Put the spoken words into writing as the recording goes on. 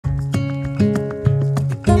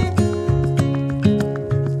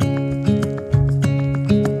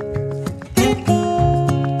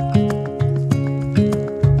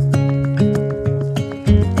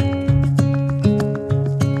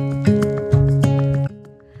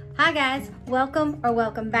Hi guys,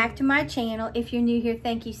 welcome back to my channel. If you're new here,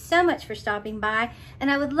 thank you so much for stopping by, and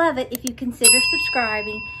I would love it if you consider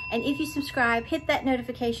subscribing. And if you subscribe, hit that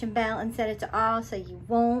notification bell and set it to all so you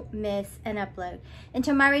won't miss an upload. And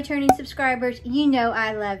to my returning subscribers, you know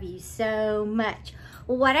I love you so much.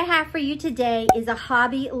 Well, what I have for you today is a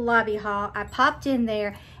Hobby Lobby haul. I popped in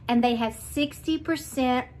there and they have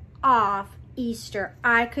 60% off Easter.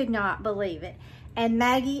 I could not believe it. And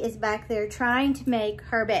Maggie is back there trying to make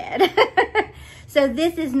her bed. So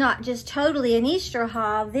this is not just totally an Easter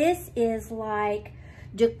haul. This is like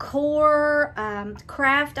decor,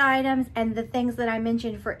 craft items, and the things that I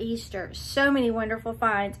mentioned for Easter. So many wonderful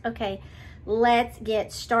finds. Okay, let's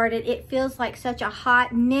get started. It feels like such a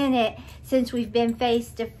hot minute since we've been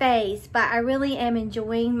face to face, but I really am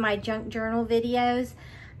enjoying my junk journal videos.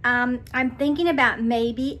 I'm thinking about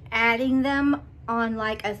maybe adding them on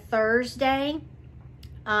like a Thursday.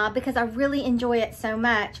 Because I really enjoy it so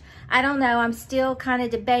much. I don't know, I'm still kind of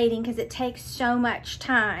debating because it takes so much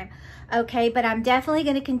time. Okay, but I'm definitely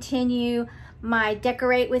going to continue my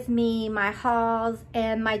decorate with me, my hauls,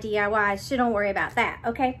 and my DIYs, so don't worry about that,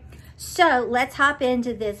 okay? So let's hop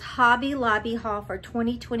into this Hobby Lobby haul for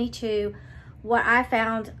 2022. What I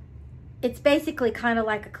found, it's basically kind of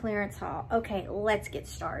like a clearance haul. Okay, let's get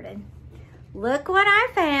started. Look what I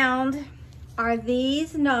found. Are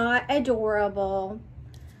these not adorable?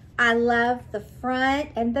 I love the front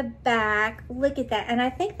and the back. Look at that. And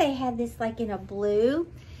I think they had this like in a blue.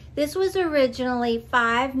 This was originally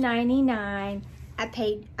 $5.99. I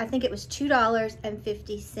paid, I think it was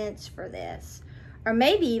 $2.50 for this. Or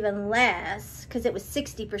maybe even less because it was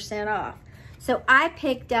 60% off. So I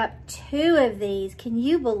picked up 2 of these. Can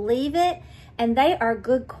you believe it? And they are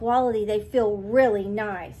good quality. They feel really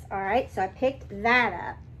nice. All right, so I picked that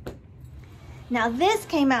up. Now this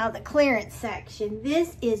came out of the clearance section.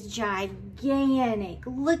 This is gigantic.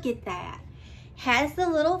 Look at that. Has the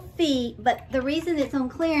little feet, but the reason it's on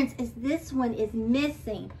clearance is this one is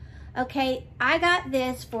missing. Okay, I got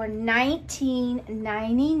this for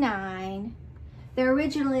 $19.99. They're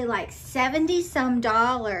originally like $70-some,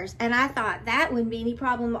 and I thought that wouldn't be any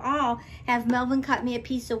problem at all. Have Melvin cut me a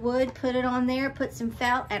piece of wood, put it on there, put some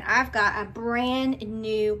felt, and I've got a brand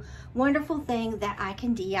new wonderful thing that I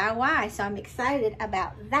can DIY. So I'm excited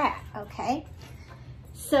about that, okay?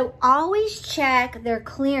 So always check their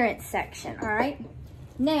clearance section, all right?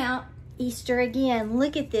 Now, Easter again,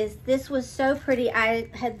 look at this. This was so pretty. I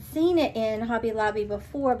had seen it in Hobby Lobby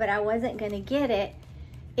before, but I wasn't gonna get it.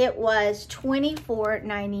 It was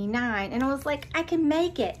 $24.99, and I was like, I can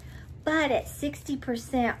make it, but at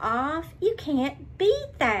 60% off, you can't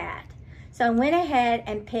beat that. So I went ahead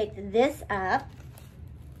and picked this up.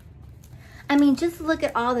 I mean, just look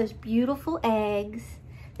at all those beautiful eggs,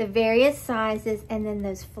 the various sizes, and then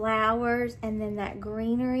those flowers, and then that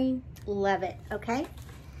greenery. Love it, okay?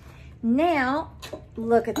 Now,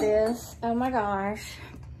 look at this. Oh my gosh.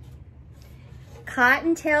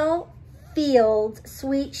 Cottontail Fields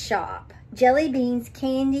Sweet Shop. Jelly beans,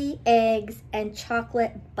 candy, eggs, and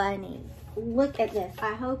chocolate bunnies. Look at this.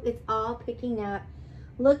 I hope it's all picking up.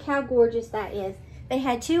 Look how gorgeous that is. They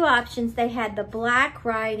had 2 options. They had the black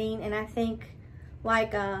writing and I think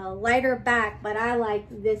like a lighter back, but I like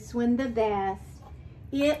this one the best.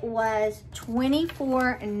 It was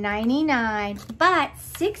 $24.99, but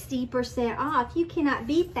 60% off. You cannot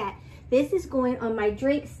beat that. This is going on my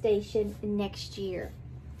drink station next year.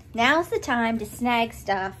 Now's the time to snag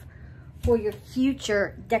stuff for your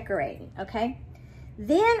future decorating, okay?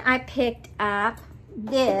 Then I picked up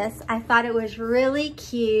this. I thought it was really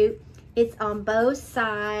cute. It's on both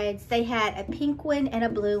sides. They had a pink one and a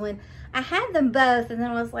blue one. I had them both, and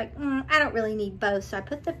then I was like, I don't really need both, so I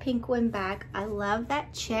put the pink one back. I love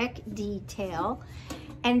that check detail.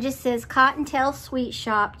 And it just says Cottontail Sweet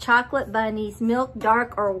Shop, chocolate bunnies, milk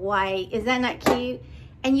dark or white. Is that not cute?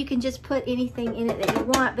 And you can just put anything in it that you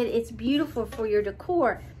want, but it's beautiful for your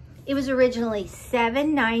decor. It was originally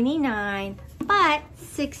 $7.99, but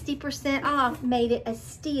 60% off made it a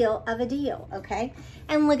steal of a deal, okay?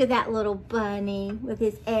 And look at that little bunny with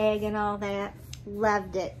his egg and all that.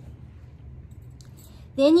 Loved it.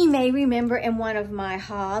 Then you may remember in one of my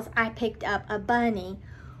hauls, I picked up a bunny.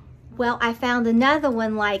 Well, I found another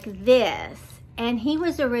one like this, and he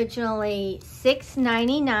was originally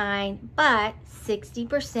 $6.99, but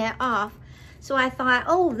 60% off. So I thought,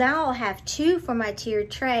 oh, now I'll have 2 for my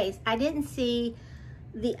tiered trays. I didn't see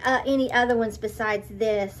the any other ones besides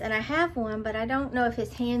this, and I have one, but I don't know if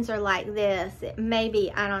his hands are like this. It may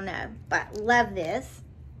be, I don't know, but love this.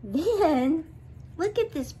 Then look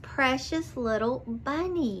at this precious little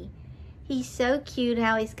bunny. He's so cute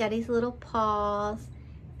how he's got his little paws,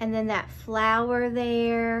 and then that flower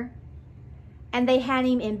there. and they had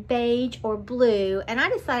him in beige or blue, and I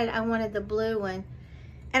decided I wanted the blue one.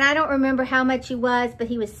 And I don't remember how much he was, but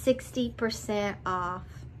he was 60% off.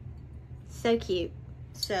 So cute,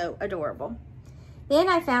 so adorable. Then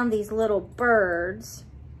I found these little birds.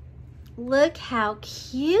 Look how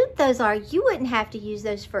cute those are. You wouldn't have to use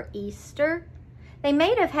those for Easter. They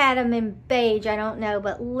may have had them in beige, I don't know,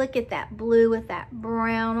 but look at that blue with that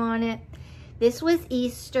brown on it. This was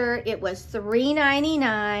Easter. It was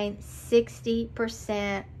 $3.99,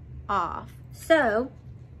 60% off. So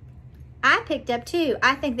I picked up two.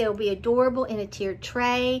 I think they will be adorable in a tiered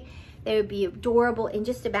tray. They would be adorable in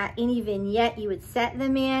just about any vignette you would set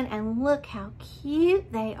them in. And look how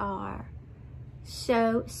cute they are.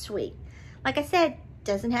 So sweet. Like I said,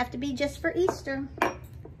 doesn't have to be just for Easter.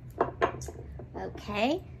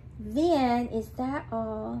 Okay, then is that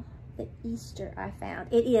all the Easter I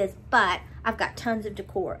found? It is, but I've got tons of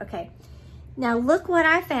decor. Okay, now look what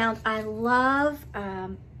I found. I love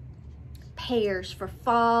pears for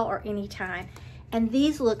fall or any time. And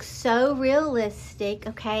these look so realistic,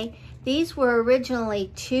 okay? These were originally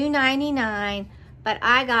 $2.99, but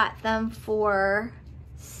I got them for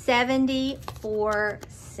 74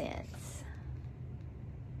 cents.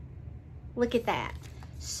 Look at that.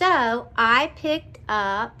 So I picked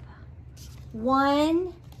up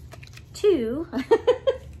 1, 2,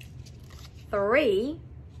 3,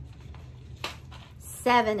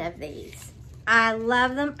 7 of these. I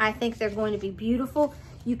love them. I think they're going to be beautiful.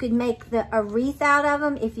 You could make a wreath out of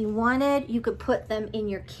them if you wanted. You could put them in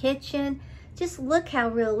your kitchen. Just look how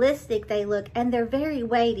realistic they look, and they're very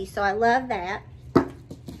weighty, so I love that.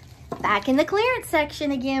 Back in the clearance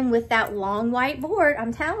section again with that long white board,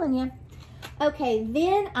 I'm telling you. Okay,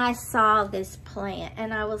 then I saw this plant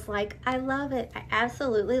and I was like, I love it. I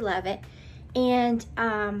absolutely love it. And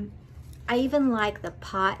I even like the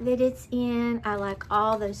pot that it's in. I like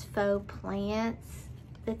all those faux plants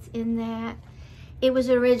that's in that. It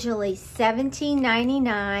was originally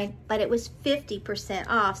 $17.99, but it was 50%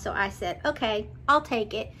 off. So I said, okay, I'll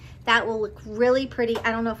take it. That will look really pretty.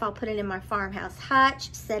 I don't know if I'll put it in my farmhouse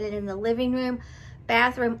hutch, set it in the living room,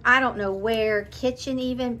 bathroom, I don't know where, kitchen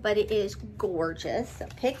even, but it is gorgeous. So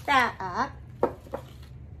pick that up.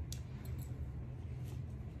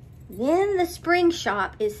 Then the spring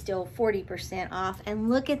shop is still 40% off. And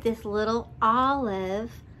look at this little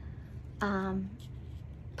olive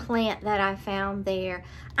plant that I found there.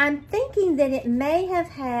 I'm thinking that it may have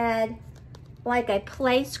had like a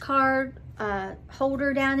place card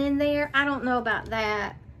holder down in there. I don't know about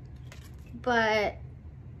that, but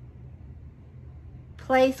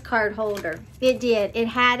place card holder. It did. It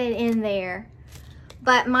had it in there,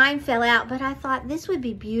 but mine fell out. But I thought this would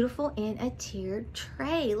be beautiful in a tiered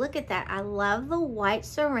tray. Look at that. I love the white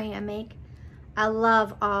ceramic. I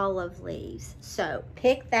love olive leaves. So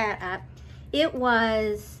pick that up. It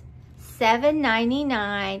was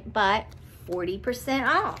 $7.99, but 40%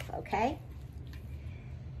 off, okay?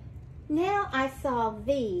 Now I saw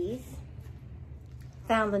these.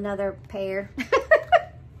 Found another pair.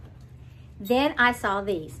 Then I saw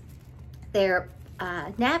these. They're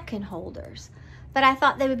napkin holders. But I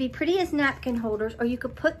thought they would be pretty as napkin holders, or you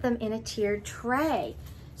could put them in a tiered tray.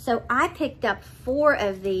 So I picked up 4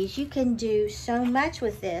 of these. You can do so much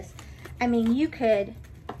with this. I mean, you could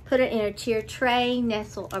put it in a tiered tray,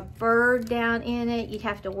 nestle a bird down in it. You'd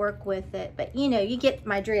have to work with it, but you know, you get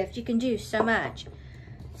my drift. You can do so much.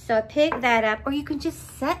 So I picked that up, or you can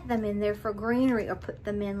just set them in there for greenery, or put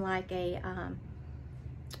them in like a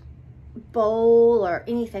bowl or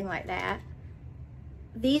anything like that.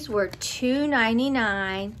 These were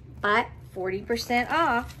 $2.99, but 40%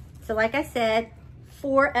 off. So like I said,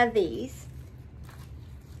 4 of these.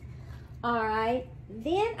 All right,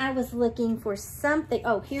 then I was looking for something.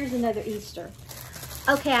 Oh, here's another Easter.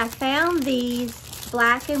 Okay, I found these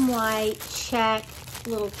black and white check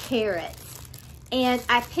little carrots. And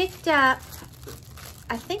I picked up,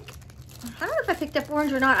 I don't know if I picked up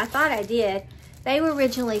orange or not. I thought I did. They were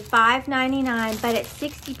originally $5.99, but at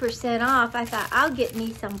 60% off, I thought I'll get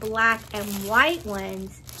me some black and white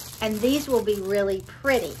ones, and these will be really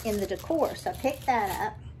pretty in the decor. So I picked that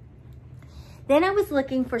up. Then I was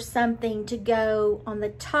looking for something to go on the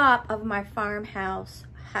top of my farmhouse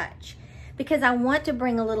hutch, because I want to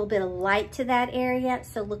bring a little bit of light to that area.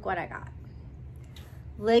 So look what I got.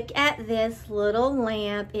 Look at this little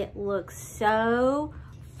lamp. It looks so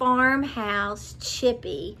farmhouse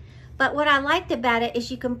chippy. But what I liked about it is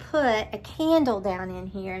you can put a candle down in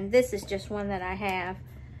here, and this is just one that I have.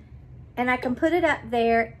 And I can put it up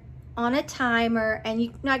there on a timer, and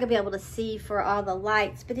you're not gonna be able to see for all the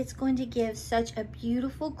lights, but it's going to give such a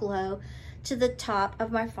beautiful glow to the top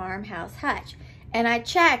of my farmhouse hutch. And I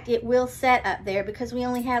checked, it will set up there because we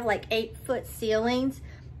only have like 8-foot ceilings,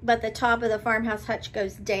 but the top of the farmhouse hutch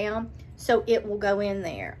goes down, so it will go in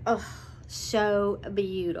there. Oh, so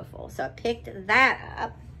beautiful. So I picked that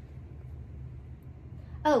up.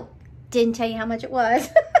 Oh, didn't tell you how much it was.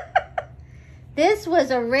 This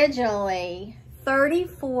was originally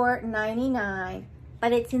 $34.99,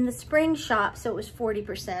 but it's in the spring shop, so it was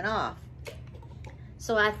 40% off.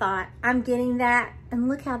 So I thought, I'm getting that, and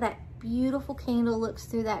look how that beautiful candle looks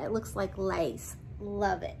through that. It looks like lace.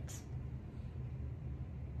 Love it.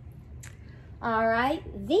 All right,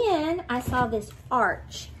 then I saw this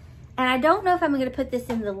arch, and I don't know if I'm going to put this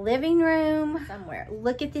in the living room somewhere.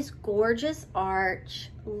 Look at this gorgeous arch.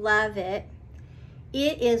 Love it.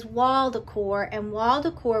 It is wall decor, and wall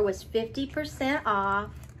decor was 50% off.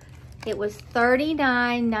 It was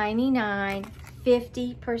 $39.99,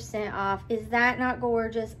 50% off. Is that not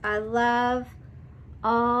gorgeous? I love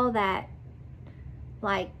all that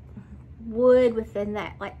like wood within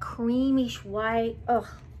that like creamish white. Oh,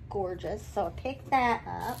 gorgeous. So I picked that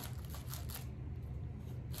up.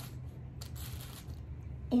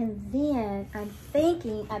 And then I'm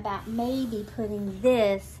thinking about maybe putting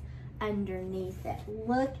this underneath it.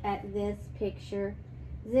 Look at this picture.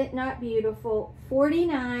 Is it not beautiful?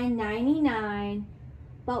 $49.99,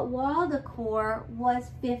 but wall decor was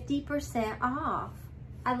 50% off.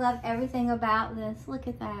 I love everything about this. Look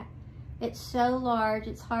at that. It's so large,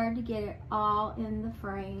 it's hard to get it all in the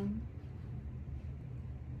frame.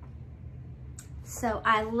 So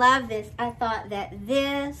I love this. I thought that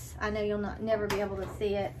this, I know you'll never be able to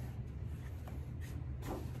see it,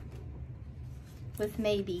 with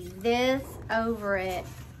maybe this over it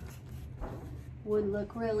would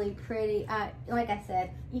look really pretty. Like I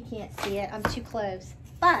said, you can't see it, I'm too close,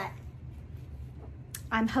 but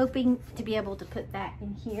I'm hoping to be able to put that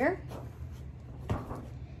in here.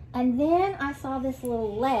 And then I saw this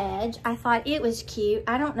little ledge. I thought it was cute.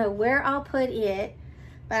 I don't know where I'll put it,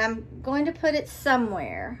 but I'm going to put it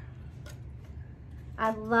somewhere.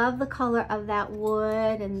 I love the color of that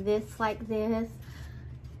wood and this like this.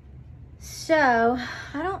 So,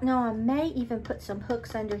 I don't know, I may even put some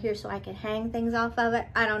hooks under here so I can hang things off of it.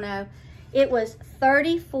 I don't know. It was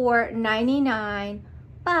 $34.99,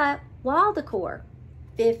 but wall decor,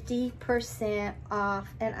 50%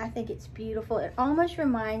 off, and I think it's beautiful. It almost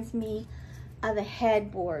reminds me of a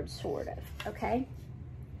headboard, sort of, okay?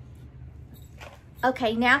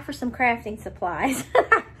 Okay, now for some crafting supplies.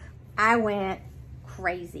 I went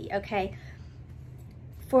crazy, okay?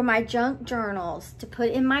 For my junk journals, to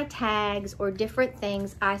put in my tags or different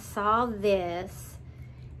things, I saw this,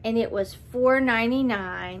 and it was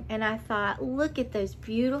 $4.99, and I thought, look at those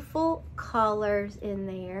beautiful colors in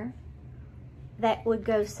there. That would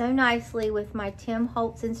go so nicely with my Tim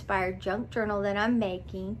Holtz inspired junk journal that I'm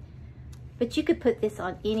making. But you could put this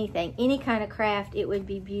on anything, any kind of craft, it would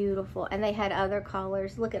be beautiful. And they had other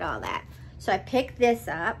colors, look at all that. So I picked this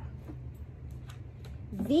up.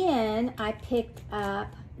 Then I picked up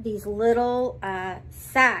these little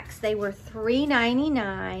sacks. They were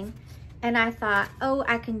 $3.99, and I thought, oh,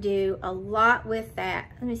 I can do a lot with that.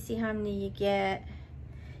 Let me see how many you get.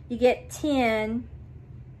 You get 10,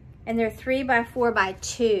 and they're 3 by 4 by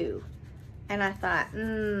 2. And I thought,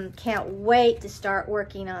 can't wait to start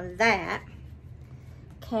working on that.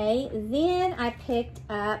 Okay, then I picked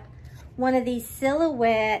up one of these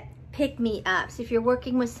silhouette pick-me-ups. If you're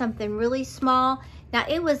working with something really small, now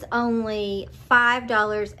it was only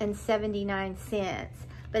 $5.79,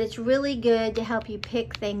 but it's really good to help you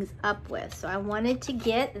pick things up with. So I wanted to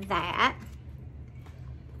get that.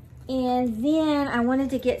 And then I wanted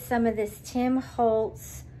to get some of this Tim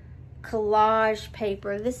Holtz collage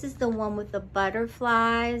paper. This is the one with the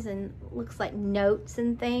butterflies and looks like notes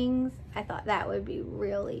and things. I thought that would be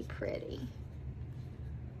really pretty.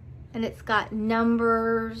 And it's got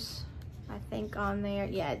numbers, I think, on there.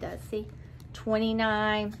 Yeah, it does. See?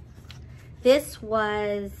 29. This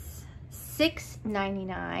was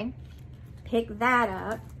 $6.99. Pick that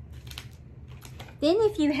up. Then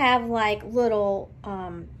if you have like little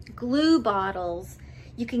glue bottles,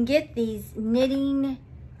 you can get these knitting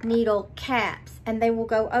needle caps, and they will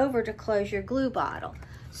go over to close your glue bottle.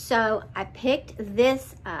 So I picked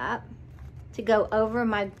this up to go over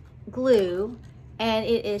my glue, and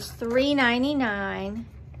it is $3.99,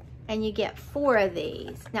 and you get 4 of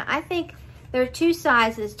these. Now I think there are 2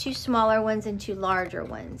 sizes, 2 smaller ones and 2 larger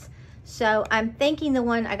ones. So I'm thinking the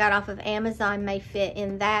one I got off of Amazon may fit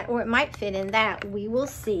in that, or it might fit in that. We will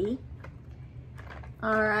see.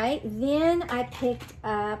 All right, then I picked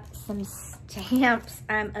up some stamps.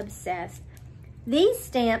 I'm obsessed. These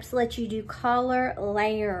stamps let you do color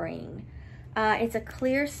layering. It's a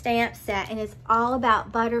clear stamp set, and it's all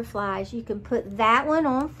about butterflies. You can put that one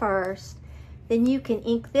on first, then you can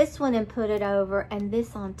ink this one and put it over, and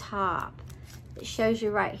this on top. It shows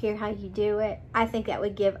you right here how you do it. I think that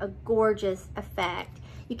would give a gorgeous effect.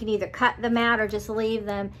 You can either cut them out or just leave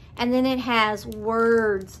them, and then it has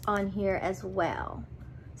words on here as well.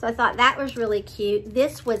 So I thought that was really cute.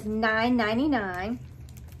 This was $9.99.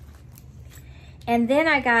 And then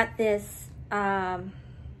I got this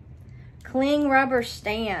cling rubber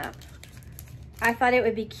stamp. I thought it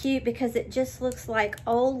would be cute because it just looks like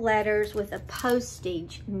old letters with a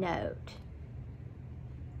postage note.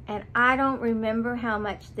 And I don't remember how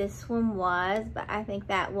much this one was, but I think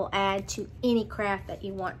that will add to any craft that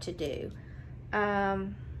you want to do.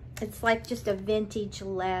 It's like just a vintage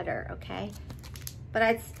letter, okay?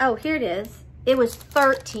 But oh, here it is. It was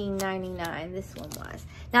 $13.99, this one was.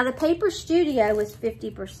 Now the Paper Studio was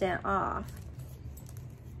 50% off.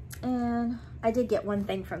 And I did get one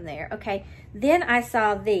thing from there. Okay, then I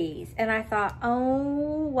saw these and I thought,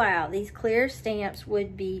 oh wow, these clear stamps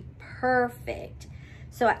would be perfect.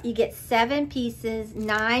 So you get 7 pieces,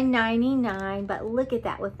 $9.99, but look at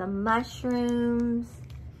that with the mushrooms.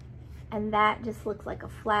 And that just looks like a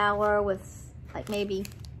flower with like maybe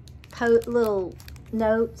little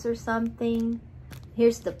notes or something.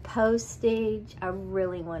 Here's the postage. I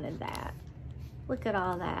really wanted that. Look at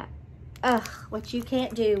all that. Ugh, what you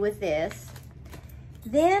can't do with this.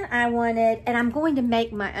 Then I wanted, and I'm going to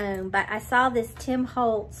make my own, but I saw this Tim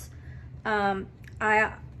Holtz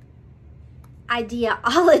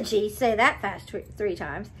Ideology, say that fast 3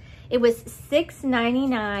 times. It was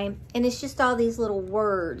 $6.99, and it's just all these little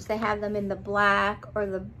words. They have them in the black or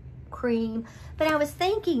the cream. But I was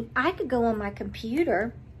thinking I could go on my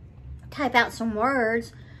computer, type out some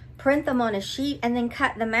words, print them on a sheet, and then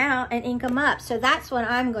cut them out and ink them up. So that's what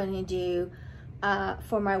I'm going to do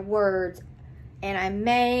for my words. And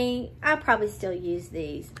I'll probably still use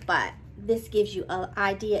these, but this gives you an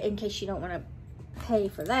idea in case you don't want to pay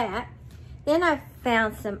for that. Then I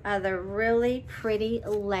found some other really pretty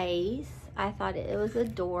lace. I thought it was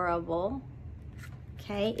adorable.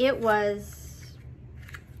 Okay, it was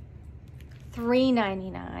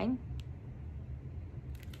 $3.99.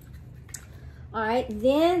 All right,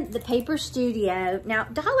 then the Paper Studio. Now,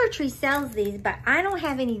 Dollar Tree sells these, but I don't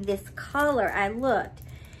have any this color. I looked,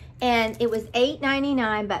 and it was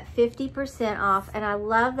 $8.99, but 50% off, and I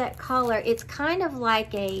love that color. It's kind of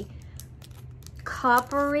like a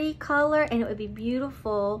coppery color, and it would be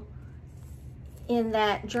beautiful in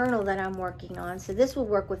that journal that I'm working on. So this will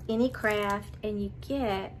work with any craft, and you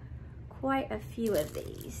get quite a few of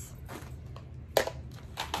these.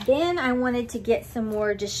 Then I wanted to get some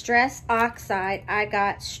more Distress Oxide. I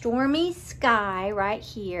got Stormy Sky right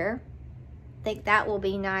here. I think that will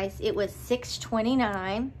be nice. It was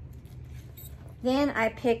 $6.29. Then I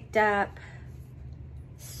picked up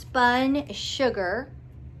Spun Sugar,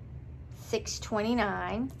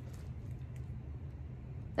 $6.29.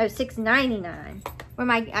 No, $6.99.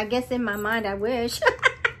 I guess in my mind, I wish.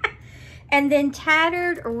 And then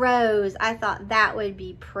Tattered Rose, I thought that would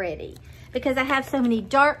be pretty because I have so many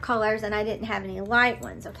dark colors and I didn't have any light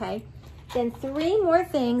ones, okay? Then 3 more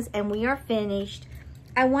things and we are finished.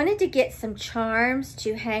 I wanted to get some charms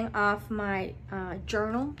to hang off my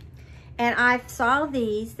journal. And I saw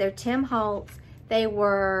these, they're Tim Holtz. They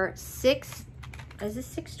were is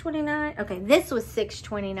this $6.29? Okay, this was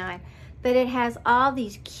 $6.29. But it has all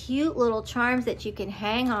these cute little charms that you can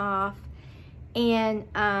hang off. And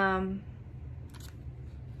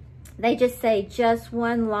they just say, just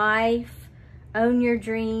one life, own your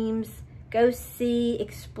dreams, go see,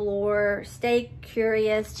 explore, stay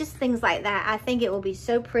curious, just things like that. I think it will be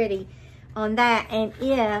so pretty on that. And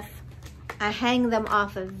if I hang them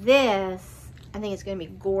off of this, I think it's gonna be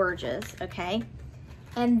gorgeous, okay?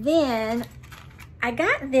 And then I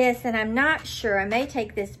got this, and I'm not sure, I may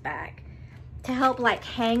take this back, to help like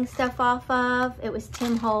hang stuff off of. It was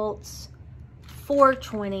Tim Holtz,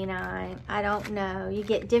 $4.29. I don't know. You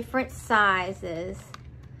get different sizes.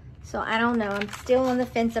 So I don't know. I'm still on the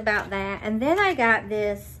fence about that. And then I got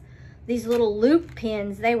these little loop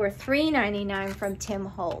pins. They were $3.99 from Tim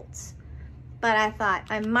Holtz. But I thought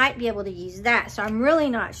I might be able to use that. So I'm really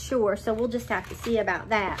not sure. So we'll just have to see about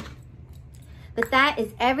that. But that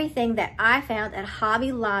is everything that I found at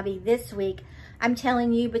Hobby Lobby this week. I'm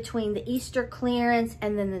telling you, between the Easter clearance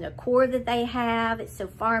and then the decor that they have, it's so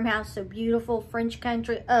farmhouse, so beautiful, French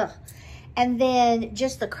country, ugh. And then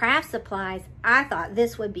just the craft supplies, I thought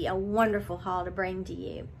this would be a wonderful haul to bring to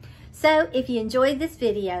you. So if you enjoyed this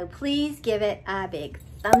video, please give it a big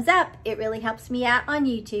thumbs up. It really helps me out on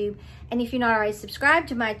YouTube. And if you're not already subscribed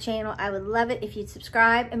to my channel, I would love it if you'd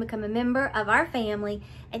subscribe and become a member of our family.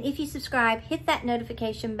 And if you subscribe, hit that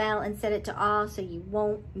notification bell and set it to all so you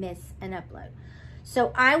won't miss an upload.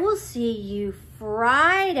 So I will see you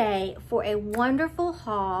Friday for a wonderful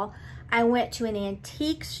haul. I went to an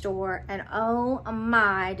antique store and oh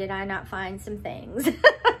my, did I not find some things.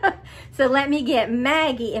 So let me get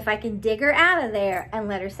Maggie, if I can dig her out of there, and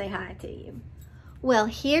let her say hi to you. Well,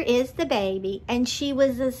 here is the baby, and she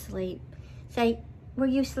was asleep. Say, were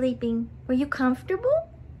you sleeping? Were you comfortable?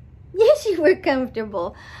 Yes, you were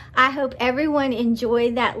comfortable. I hope everyone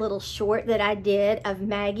enjoyed that little short that I did of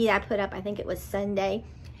Maggie. I put up, I think it was Sunday.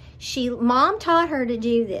 Mom taught her to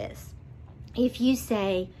do this. If you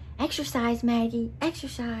say, exercise, Maggie,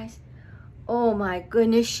 exercise. Oh my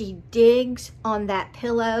goodness, she digs on that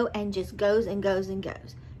pillow and just goes and goes and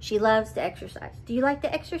goes. She loves to exercise. Do you like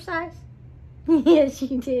to exercise? Yes,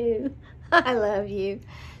 you do. I love you.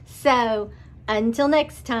 So, until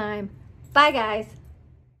next time, bye guys.